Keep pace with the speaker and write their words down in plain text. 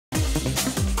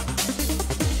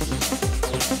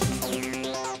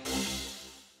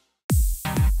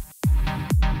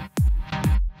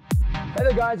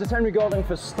Hey guys, it's Henry Golding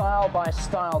for Style by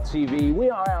Style TV. We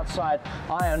are outside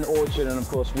Iron Orchard and of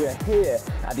course we're here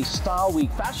at the Style Week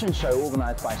fashion show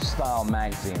organised by Style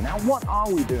magazine. Now what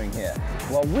are we doing here?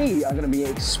 Well, we are going to be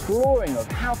exploring of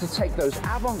how to take those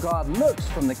avant-garde looks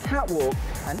from the catwalk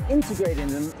and integrating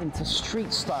them into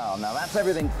street style. Now that's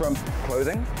everything from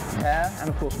clothing, hair and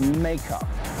of course makeup.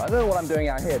 I don't know what I'm doing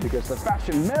out here because the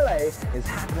fashion melee is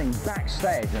happening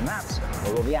backstage and that's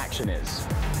where all the action is.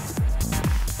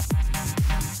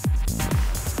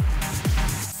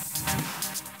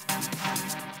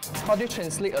 How do you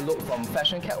translate a look from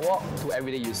fashion catwalk to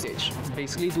everyday usage?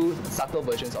 Basically do subtle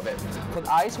versions of it. For the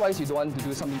eyes wise, you don't want to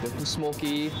do something too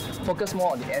smoky, focus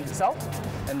more on the end itself.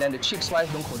 And then the cheeks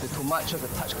wise, don't coat it too much, just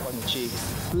a touch on the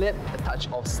cheeks. Lip, a touch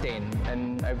of stain,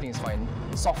 and everything is fine.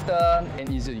 Softer and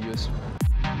easier to use.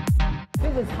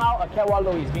 This is how a catwalk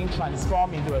look is being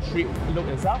transformed into a street look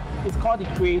itself. It's called the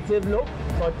creative look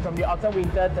from the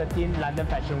Autumn-Winter 13 London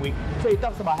Fashion Week. So it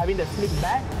talks about having the slick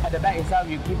back. At the back itself,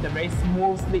 you give the very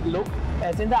smooth, slick look.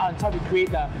 And then on top, you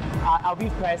create the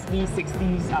Elvis Presley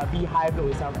 60s beehive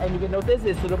look itself. And you can notice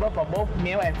it's suitable for both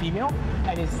male and female,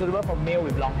 and it's suitable for male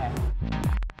with long hair.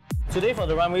 Today for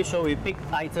the runway show, we picked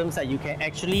items that you can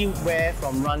actually wear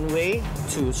from runway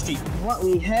to street. What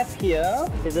we have here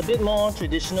is a bit more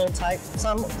traditional type.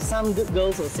 Some good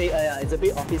girls will say, it's a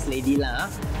bit office lady lah.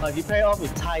 But if you pair it off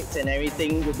with tights and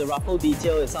everything, with the ruffle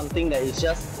detail, it's something that is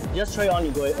just try on,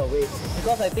 you go away.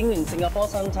 Because I think in Singapore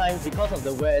sometimes, because of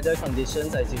the weather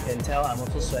conditions, as you can tell, I'm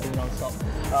also sweating non-stop.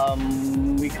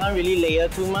 We can't really layer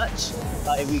too much.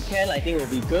 If we can, I think it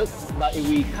will be good. But if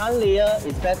we can't layer,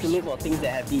 it's best to look for things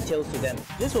that have details to them.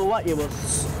 This will what it will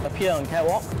appear on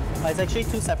catwalk. It's actually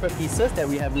two separate pieces that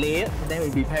we have layered. Then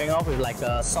we'll be pairing off with like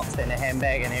socks and a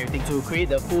handbag and everything to create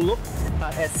the full look.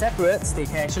 But as separates, they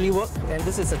can actually work. And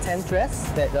this is a tent dress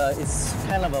that is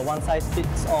kind of a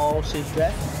one-size-fits-all shift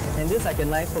dress. And this is like a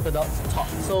nice polka dot top.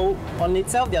 So on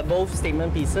itself, they're both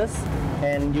statement pieces.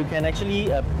 And you can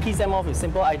actually piece them off with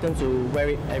simple items to wear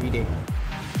it every day.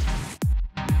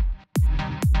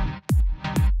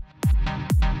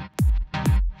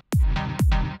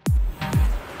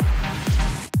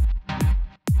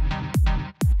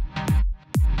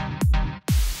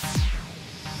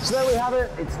 So there we have it,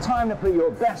 it's time to put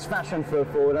your best fashion foot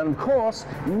forward and of course,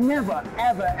 never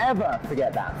ever ever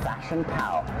forget that fashion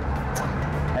power.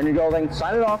 Henry Golding,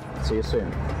 signing off, see you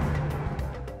soon.